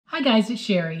Hi guys, it's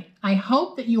Sherry. I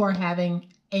hope that you are having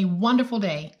a wonderful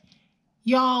day.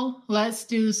 Y'all, let's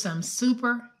do some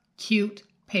super cute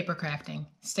paper crafting.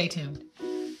 Stay tuned.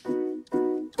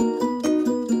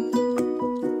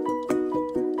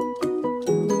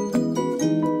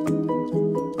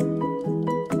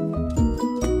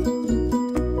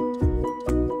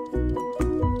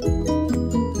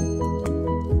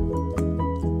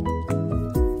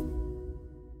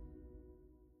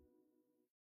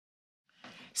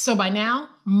 So by now,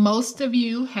 most of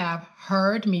you have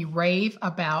heard me rave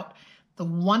about the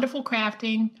wonderful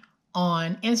crafting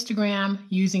on Instagram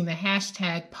using the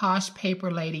hashtag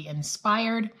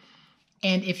PoshPaperLadyInspired.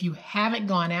 And if you haven't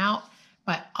gone out,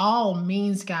 by all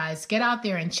means, guys, get out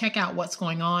there and check out what's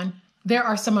going on. There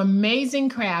are some amazing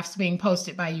crafts being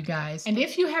posted by you guys. And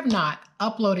if you have not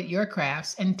uploaded your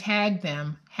crafts and tagged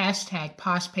them, hashtag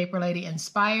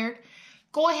PoshPaperLadyInspired,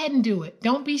 go ahead and do it.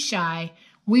 Don't be shy.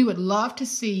 We would love to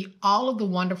see all of the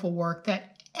wonderful work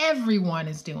that everyone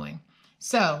is doing.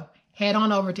 So head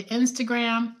on over to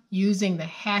Instagram using the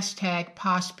hashtag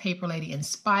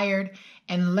PoshPaperLadyInspired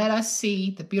and let us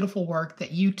see the beautiful work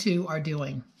that you two are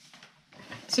doing.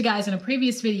 So guys, in a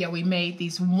previous video, we made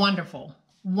these wonderful,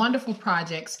 wonderful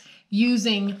projects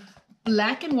using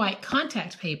black and white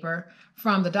contact paper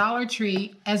from the Dollar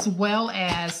Tree, as well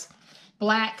as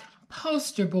black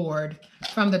poster board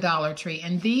from the Dollar Tree,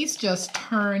 and these just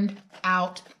turned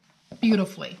out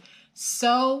beautifully.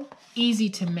 So easy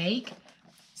to make,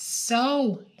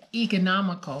 so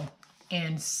economical,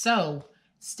 and so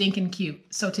stinking cute.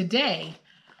 So today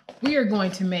we are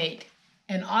going to make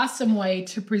an awesome way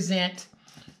to present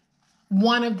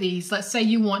one of these. Let's say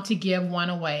you want to give one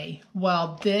away.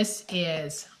 Well, this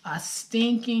is a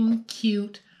stinking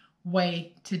cute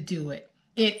way to do it.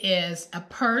 It is a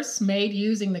purse made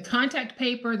using the contact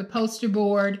paper, the poster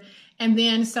board, and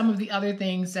then some of the other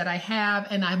things that I have,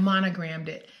 and I monogrammed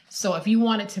it. So if you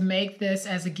wanted to make this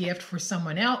as a gift for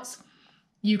someone else,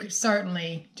 you could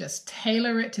certainly just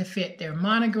tailor it to fit their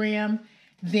monogram.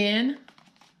 Then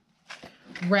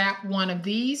wrap one of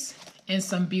these in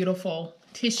some beautiful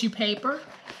tissue paper,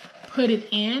 put it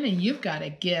in, and you've got a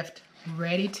gift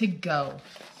ready to go.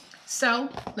 So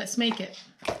let's make it.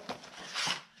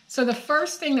 So the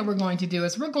first thing that we're going to do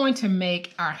is we're going to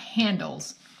make our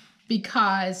handles,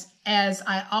 because as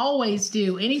I always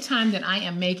do, anytime that I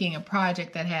am making a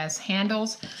project that has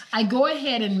handles, I go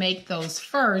ahead and make those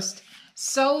first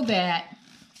so that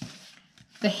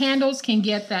the handles can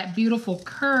get that beautiful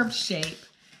curved shape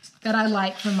that I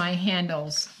like for my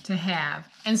handles to have.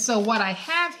 And so what I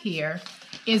have here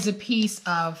is a piece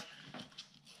of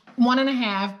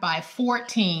 1.5 by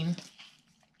 14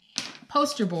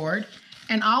 poster board.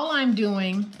 And all I'm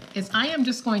doing is I am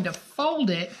just going to fold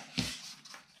it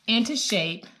into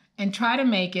shape and try to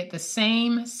make it the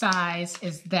same size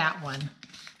as that one.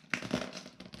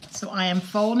 So I am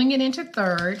folding it into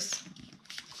thirds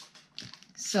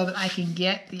so that I can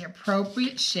get the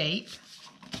appropriate shape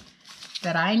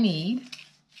that I need.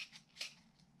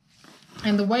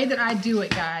 And the way that I do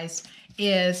it, guys,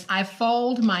 is I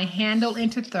fold my handle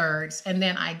into thirds and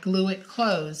then I glue it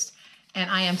closed. And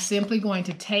I am simply going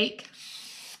to take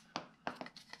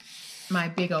my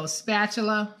big old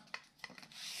spatula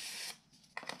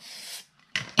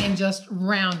and just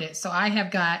round it. So I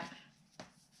have got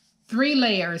 3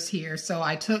 layers here. So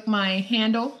I took my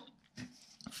handle,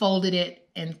 folded it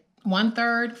in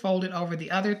 1/3, folded over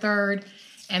the other third,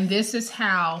 and this is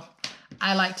how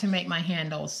I like to make my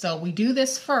handles. So we do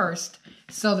this first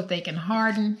so that they can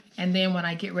harden, and then when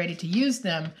I get ready to use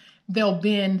them, they'll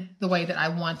bend the way that I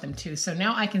want them to. So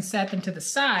now I can set them to the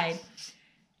side,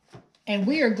 and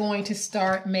we are going to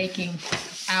start making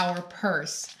our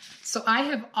purse. So I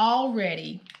have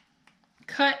already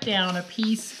cut down a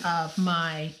piece of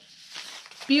my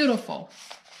beautiful,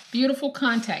 beautiful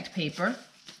contact paper.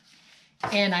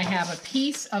 And I have a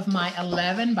piece of my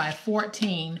 11 by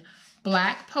 14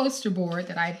 black poster board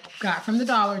that I got from the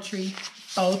Dollar Tree.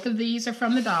 Both of these are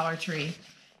from the Dollar Tree.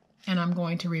 And I'm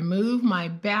going to remove my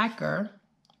backer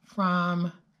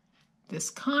from this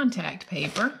contact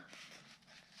paper.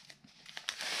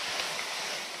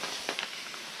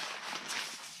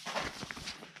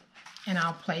 And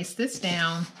I'll place this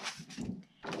down,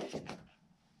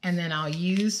 and then I'll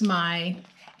use my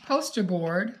poster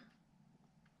board,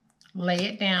 lay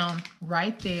it down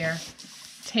right there,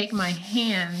 take my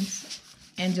hands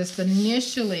and just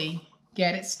initially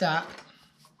get it stuck.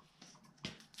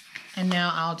 And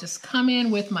now I'll just come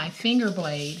in with my finger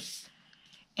blade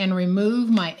and remove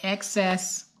my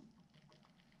excess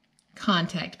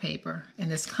contact paper.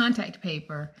 And this contact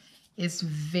paper is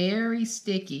very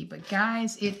sticky, but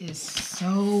guys, it is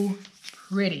so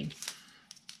pretty.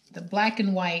 the black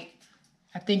and white,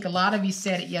 I think a lot of you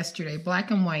said it yesterday,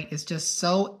 black and white is just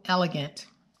so elegant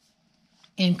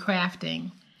in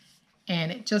crafting,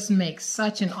 and it just makes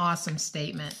such an awesome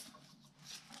statement.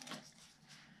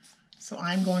 So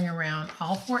I'm going around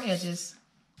all 4 edges,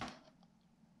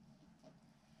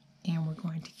 and we're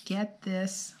going to get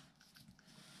this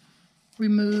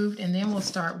removed, and then we'll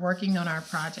start working on our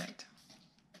project.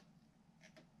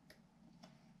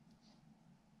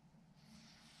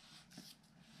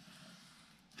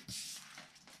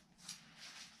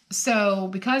 So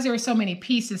because there are so many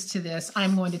pieces to this,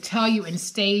 I'm going to tell you in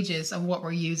stages of what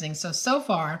we're using. So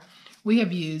far, we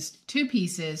have used 2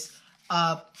 pieces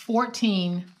of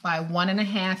 14 by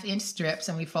 1.5 inch strips,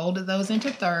 and we folded those into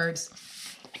thirds.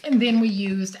 And then we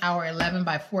used our 11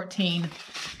 by 14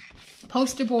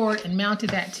 poster board and mounted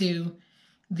that to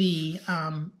the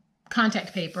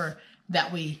contact paper that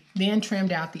we then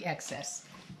trimmed out the excess.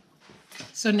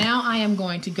 So now I am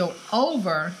going to go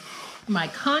over my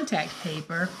contact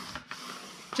paper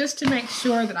just to make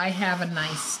sure that I have a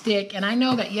nice stick. And I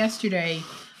know that yesterday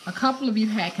a couple of you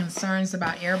had concerns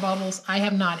about air bubbles. I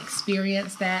have not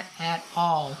experienced that at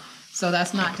all. So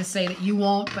that's not to say that you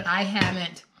won't, but I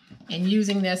haven't. And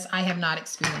using this, I have not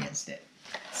experienced it.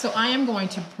 So I am going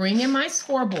to bring in my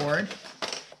scoreboard,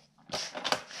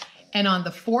 and on the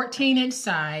 14-inch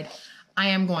side, I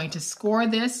am going to score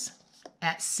this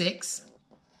at 6.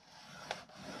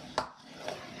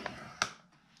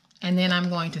 And then I'm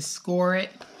going to score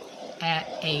it at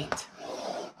 8.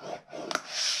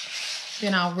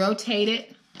 Then I'll rotate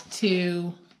it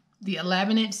to the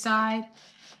 11-inch side,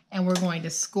 and we're going to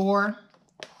score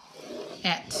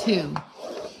at 2.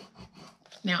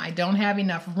 Now I don't have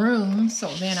enough room, so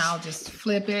then I'll just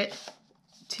flip it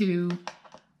to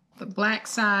the black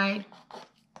side,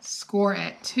 score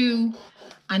at 2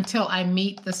 until I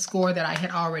meet the score that I had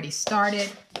already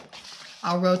started.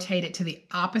 I'll rotate it to the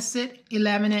opposite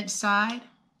 11-inch side,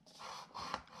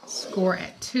 score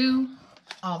at 2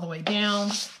 all the way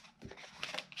down,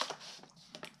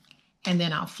 and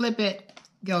then I'll flip it,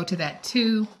 go to that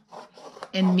 2,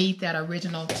 and meet that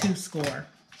original 2 score.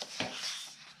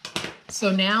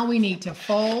 So now we need to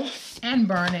fold and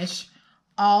burnish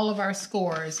all of our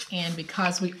scores, and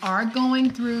because we are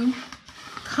going through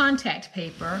contact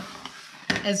paper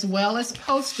as well as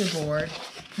poster board,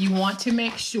 you want to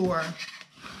make sure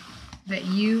that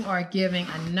you are giving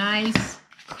a nice,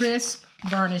 crisp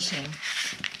burnishing.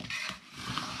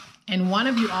 And one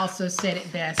of you also said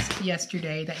it best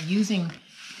yesterday, that using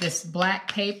this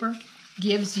black paper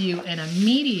gives you an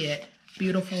immediate,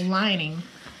 beautiful lining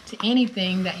to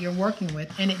anything that you're working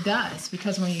with. And it does,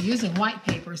 because when you're using white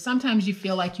paper, sometimes you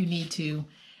feel like you need to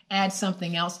add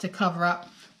something else to cover up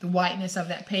the whiteness of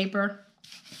that paper.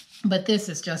 But this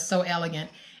is just so elegant.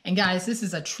 And guys, this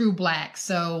is a true black.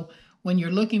 So when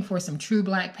you're looking for some true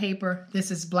black paper,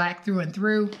 this is black through and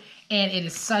through, and it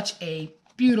is such a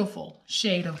beautiful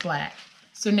shade of black.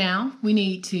 So now we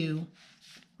need to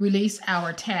release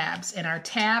our tabs, and our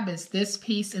tab is this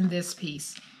piece and this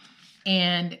piece.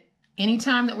 And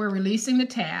anytime that we're releasing the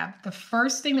tab, the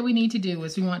first thing that we need to do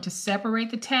is we want to separate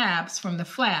the tabs from the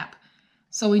flap.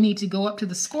 So we need to go up to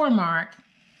the score mark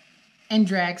and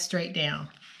drag straight down.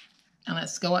 And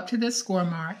let's go up to this score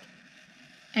mark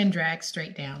and drag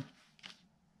straight down.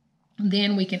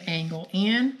 Then we can angle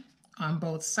in on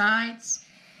both sides.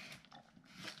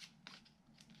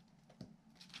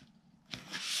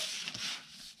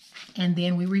 And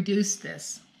then we reduce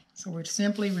this. So we're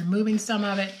simply removing some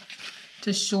of it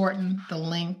to shorten the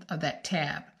length of that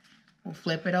tab. We'll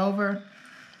flip it over,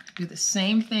 do the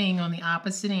same thing on the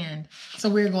opposite end. So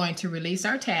we're going to release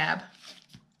our tab.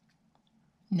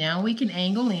 Now we can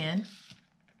angle in.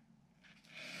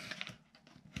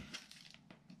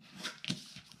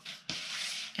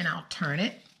 And I'll turn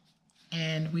it,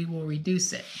 and we will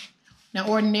reduce it. Now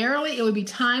ordinarily it would be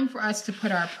time for us to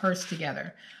put our purse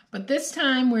together, but this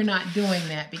time we're not doing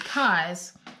that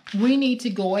because we need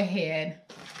to go ahead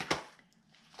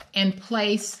and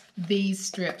place these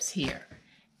strips here.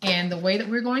 And the way that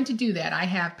we're going to do that, I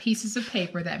have pieces of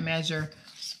paper that measure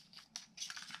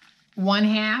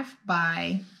 1/2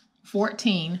 by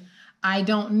 14. I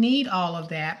don't need all of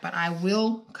that, but I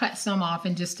will cut some off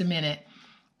in just a minute.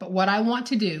 But what I want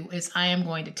to do is I am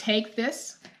going to take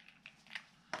this,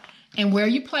 and where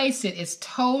you place it is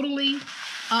totally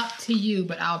up to you,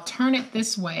 but I'll turn it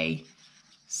this way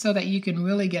so that you can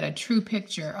really get a true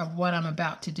picture of what I'm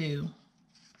about to do.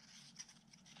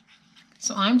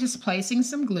 So I'm just placing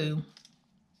some glue.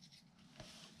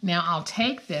 Now I'll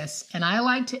take this, and I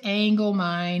like to angle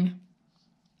mine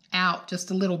out just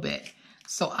a little bit.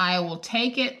 So I will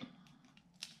take it,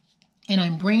 and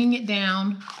I'm bringing it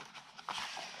down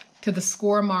to the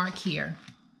score mark here.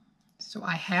 So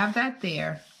I have that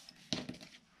there,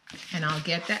 and I'll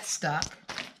get that stuck.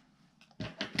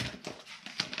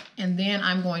 And then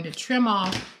I'm going to trim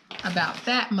off about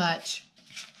that much,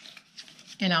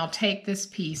 and I'll take this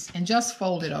piece and just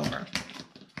fold it over,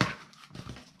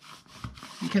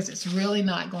 because it's really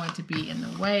not going to be in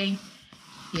the way.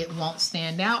 It won't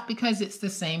stand out because it's the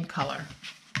same color.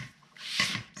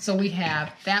 So we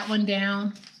have that one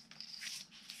down,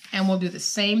 and we'll do the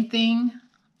same thing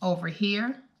over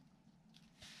here.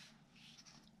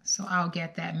 So I'll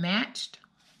get that matched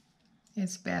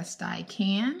as best I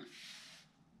can.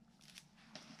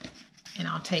 And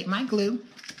I'll take my glue,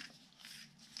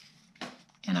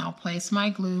 and I'll place my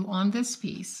glue on this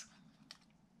piece.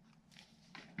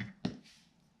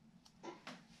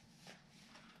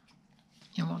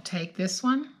 And we'll take this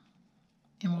one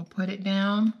and we'll put it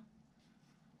down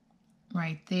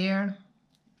right there.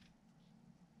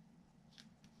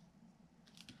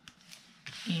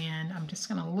 And I'm just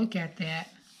going to look at that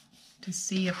to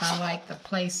see if I like the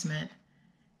placement.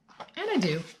 And I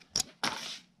do.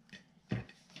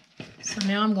 So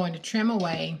now I'm going to trim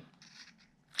away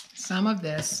some of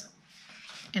this,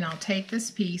 and I'll take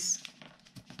this piece,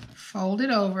 fold it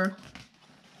over,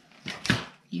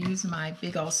 use my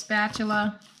big old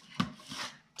spatula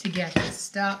to get this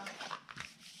stuck,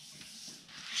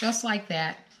 just like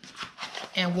that.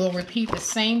 And we'll repeat the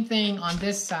same thing on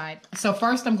this side. So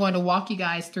first I'm going to walk you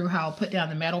guys through how I'll put down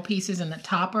the metal pieces in the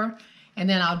topper, and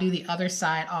then I'll do the other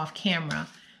side off camera.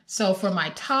 So for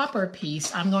my topper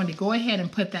piece, I'm going to go ahead and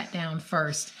put that down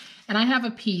first. And I have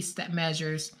a piece that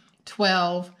measures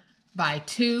 12 by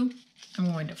 2.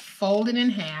 I'm going to fold it in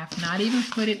half, not even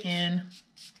put it in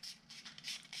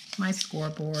my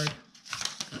scoreboard.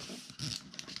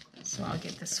 So I'll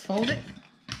get this folded.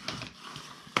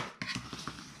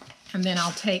 And then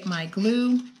I'll take my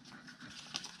glue,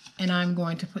 and I'm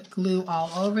going to put glue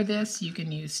all over this. You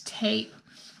can use tape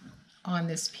on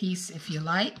this piece if you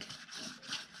like.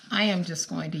 I am just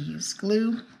going to use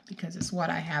glue because it's what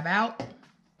I have out.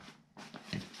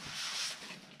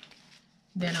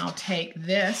 Then I'll take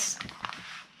this,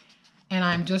 and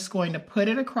I'm just going to put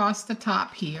it across the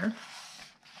top here,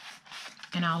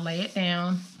 and I'll lay it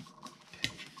down,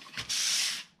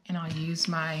 and I'll use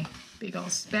my big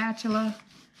old spatula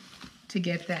to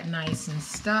get that nice and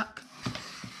stuck.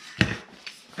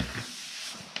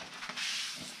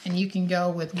 And you can go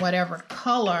with whatever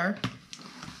color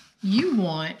you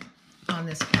want on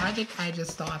this project. I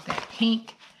just thought that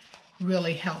pink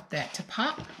really helped that to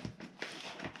pop.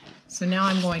 So now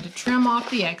I'm going to trim off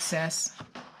the excess.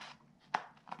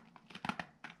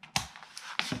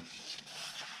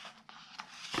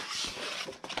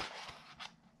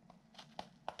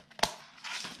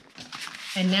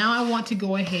 And now I want to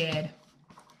go ahead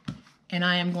and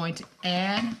I am going to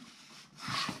add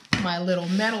my little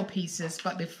metal pieces.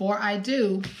 But before I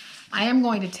do, I am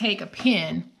going to take a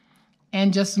pin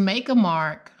and just make a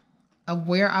mark of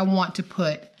where I want to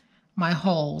put my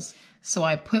holes. So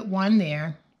I put one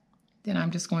there. Then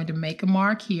I'm just going to make a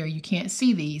mark here. You can't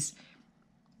see these,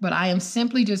 but I am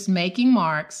simply just making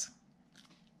marks,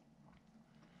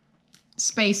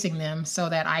 spacing them so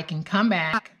that I can come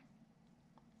back,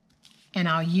 and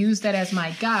I'll use that as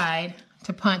my guide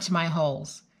to punch my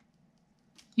holes.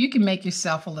 You can make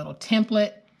yourself a little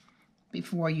template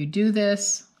before you do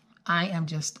this. I am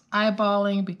just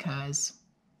eyeballing because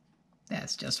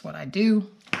that's just what I do.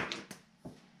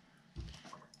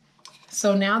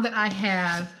 So now that I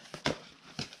have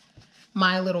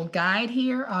my little guide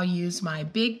here, I'll use my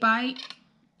big bite,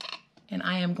 and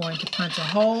I am going to punch a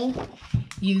hole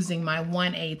using my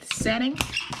 1/8 setting.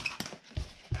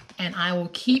 And I will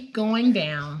keep going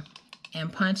down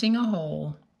and punching a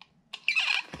hole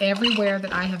everywhere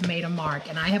that I have made a mark.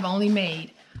 And I have only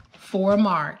made 4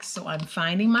 marks, so I'm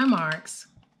finding my marks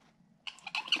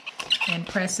and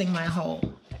pressing my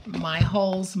hole. My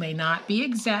holes may not be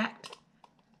exact,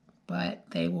 but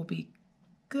they will be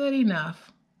good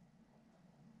enough.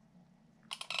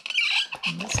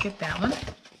 And let's get that one.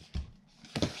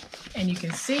 And you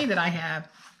can see that I have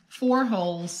 4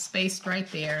 holes spaced right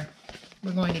there.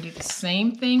 We're going to do the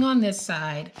same thing on this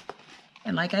side.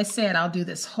 And like I said, I'll do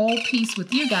this whole piece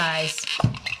with you guys.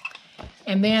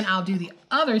 And then I'll do the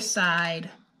other side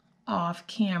off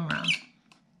camera.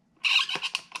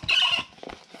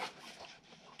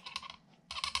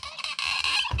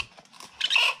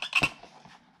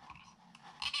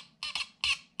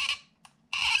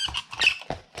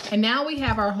 And now we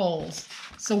have our holes.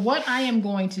 So what I am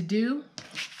going to do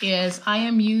is I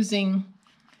am using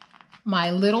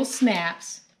my little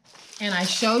snaps, and I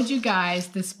showed you guys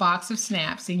this box of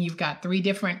snaps, and you've got 3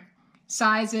 different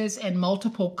sizes and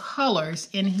multiple colors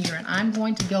in here, and I'm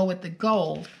going to go with the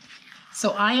gold. So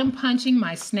I am punching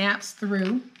my snaps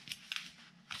through,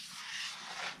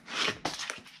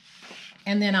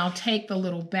 and then I'll take the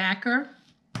little backer,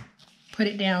 put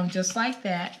it down just like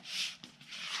that,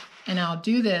 and I'll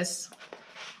do this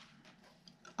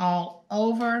all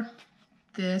over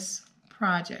this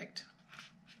project.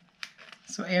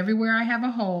 So everywhere I have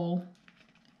a hole,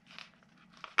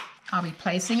 I'll be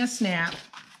placing a snap,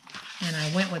 and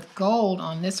I went with gold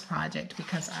on this project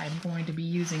because I'm going to be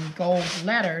using gold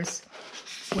letters,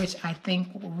 which I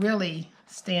think will really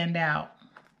stand out.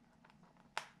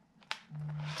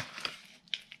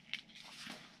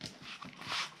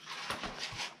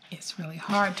 It's really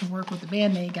hard to work with the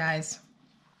Band-Aid, guys,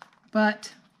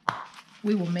 but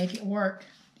we will make it work.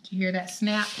 Did you hear that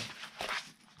snap?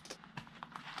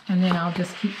 And then I'll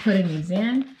just keep putting these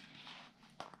in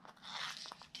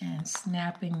and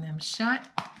snapping them shut.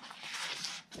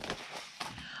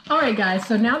 All right, guys,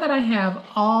 so now that I have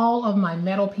all of my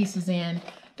metal pieces in,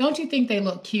 don't you think they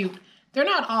look cute? They're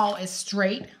not all as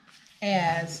straight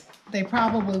as they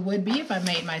probably would be if I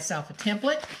made myself a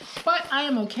template, but I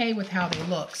am okay with how they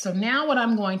look. So now what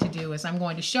I'm going to do is I'm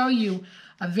going to show you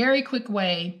a very quick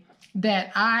way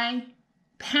that I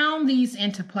pound these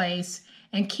into place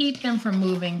and keep them from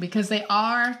moving, because they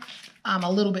are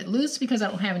a little bit loose because I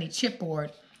don't have any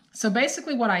chipboard. So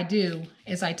basically what I do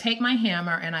is I take my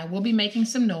hammer, and I will be making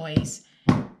some noise,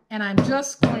 and I'm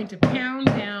just going to pound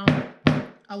down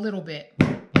a little bit,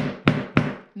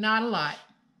 not a lot.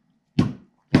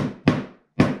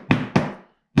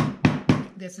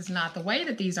 This is not the way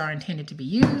that these are intended to be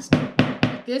used.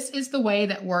 This is the way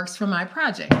that works for my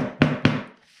project.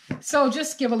 So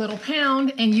just give a little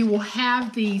pound and you will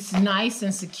have these nice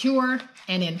and secure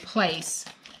and in place.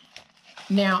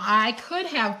 Now I could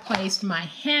have placed my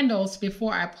handles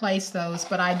before I place those,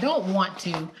 but I don't want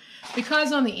to,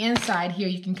 because on the inside here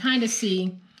you can kind of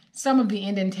see some of the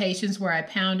indentations where I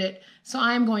pounded. So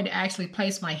I'm going to actually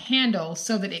place my handle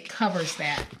so that it covers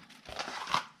that.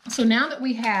 So now that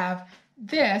we have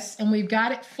this and we've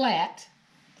got it flat,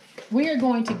 we are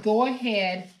going to go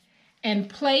ahead and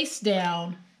place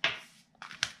down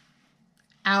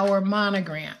our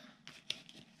monogram.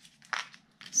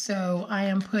 So I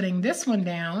am putting this one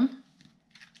down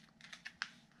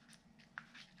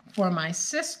for my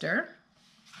sister,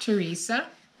 Teresa,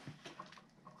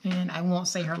 and I won't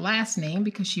say her last name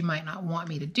because she might not want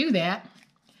me to do that,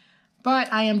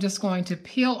 but I am just going to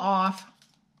peel off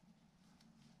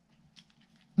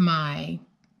my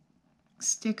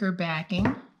sticker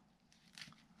backing,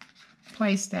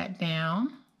 place that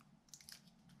down.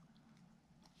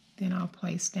 Then I'll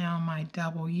place down my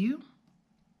W.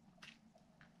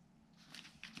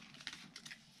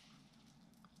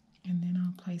 And then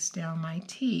I'll place down my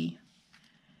T.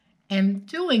 And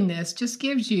doing this just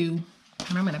gives you,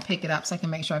 and I'm going to pick it up so I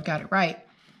can make sure I've got it right.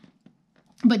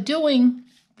 But doing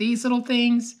these little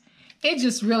things, it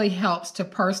just really helps to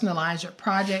personalize your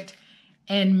project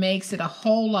and makes it a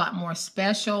whole lot more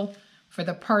special for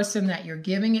the person that you're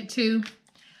giving it to.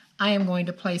 I am going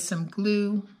to place some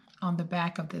glue on the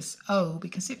back of this O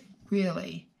because it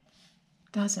really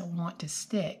doesn't want to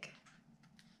stick.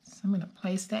 So I'm going to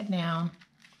place that down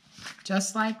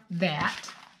just like that.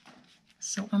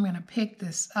 So I'm going to pick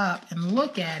this up and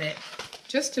look at it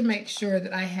just to make sure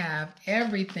that I have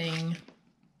everything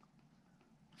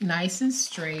nice and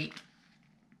straight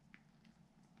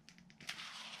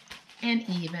and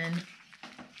even.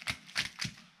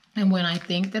 And when I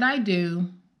think that I do,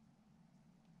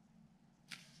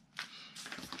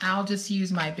 I'll just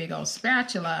use my big old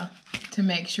spatula to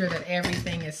make sure that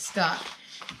everything is stuck.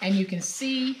 And you can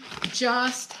see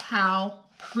just how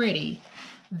pretty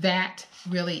that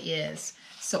really is.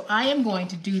 So I am going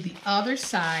to do the other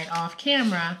side off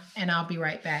camera and I'll be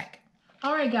right back.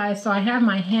 All right, guys, so I have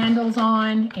my handles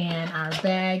on and our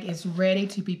bag is ready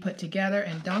to be put together.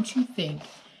 And don't you think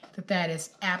that that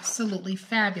is absolutely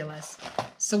fabulous?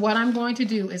 So what I'm going to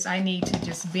do is I need to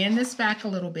just bend this back a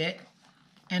little bit,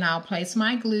 and I'll place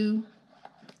my glue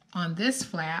on this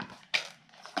flap,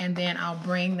 and then I'll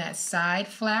bring that side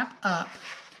flap up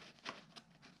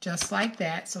just like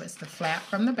that. So it's the flap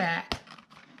from the back.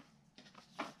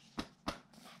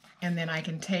 And then I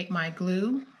can take my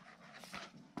glue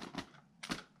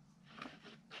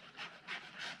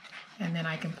and then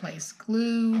I can place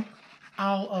glue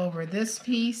all over this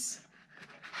piece.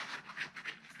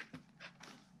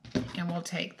 And we'll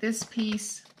take this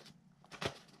piece,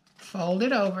 fold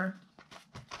it over,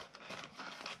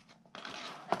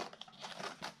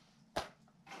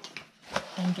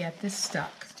 and get this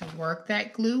stuck. To work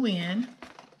that glue in,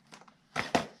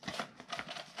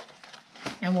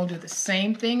 And we'll do the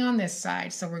same thing on this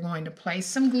side. So we're going to place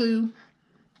some glue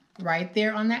right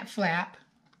there on that flap.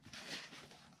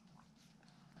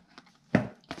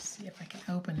 Let's see if I can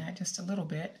open that just a little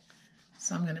bit.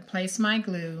 So I'm going to place my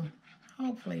glue.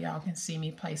 Hopefully y'all can see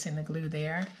me placing the glue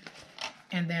there.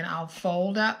 And then I'll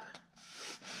fold up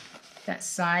that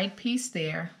side piece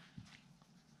there.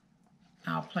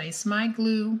 I'll place my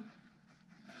glue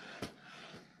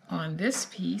on this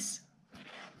piece.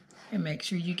 And make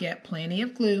sure you get plenty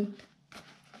of glue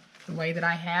the way that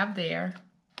I have there.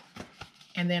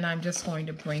 And then I'm just going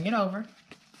to bring it over.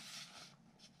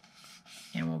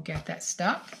 And we'll get that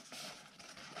stuck.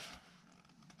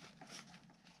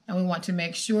 And we want to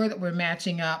make sure that we're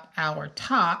matching up our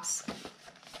tops.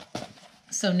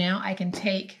 So now I can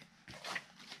take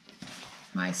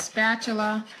my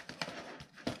spatula,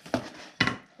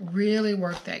 really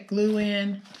work that glue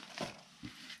in.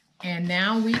 And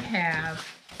now we have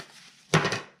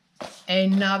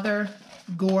another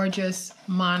gorgeous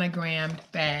monogrammed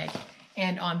bag.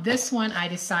 And on this one, I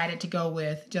decided to go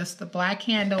with just the black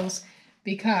handles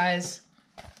because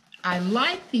I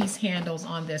like these handles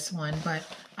on this one, but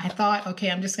I thought,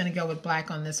 okay, I'm just going to go with black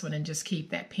on this one and just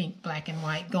keep that pink, black, and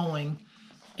white going.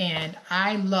 And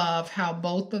I love how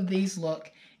both of these look.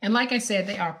 And like I said,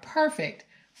 they are perfect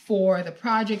for the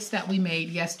projects that we made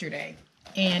yesterday.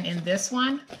 And in this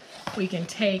one, we can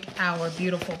take our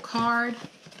beautiful card,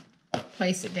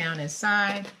 place it down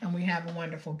inside, and we have a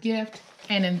wonderful gift.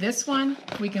 And in this one,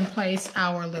 we can place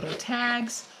our little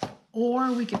tags,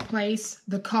 or we can place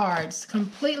the cards,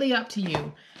 completely up to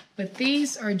you. But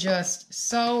these are just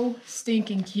so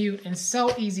stinking cute and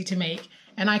so easy to make.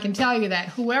 And I can tell you that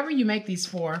whoever you make these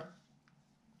for,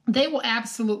 they will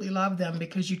absolutely love them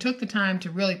because you took the time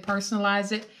to really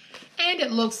personalize it. And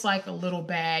it looks like a little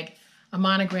bag, a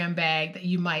monogram bag that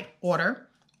you might order,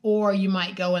 or you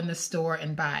might go in the store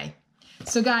and buy.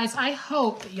 So guys, I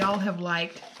hope that y'all have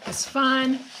liked this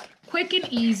fun, quick and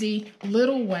easy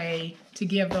little way to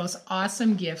give those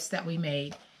awesome gifts that we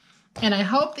made. And I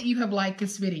hope that you have liked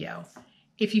this video.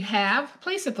 If you have,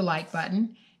 please hit the like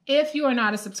button. If you are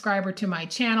not a subscriber to my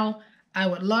channel, I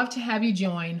would love to have you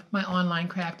join my online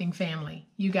crafting family.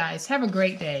 You guys have a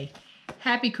great day.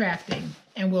 Happy crafting,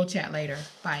 and we'll chat later.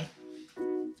 Bye.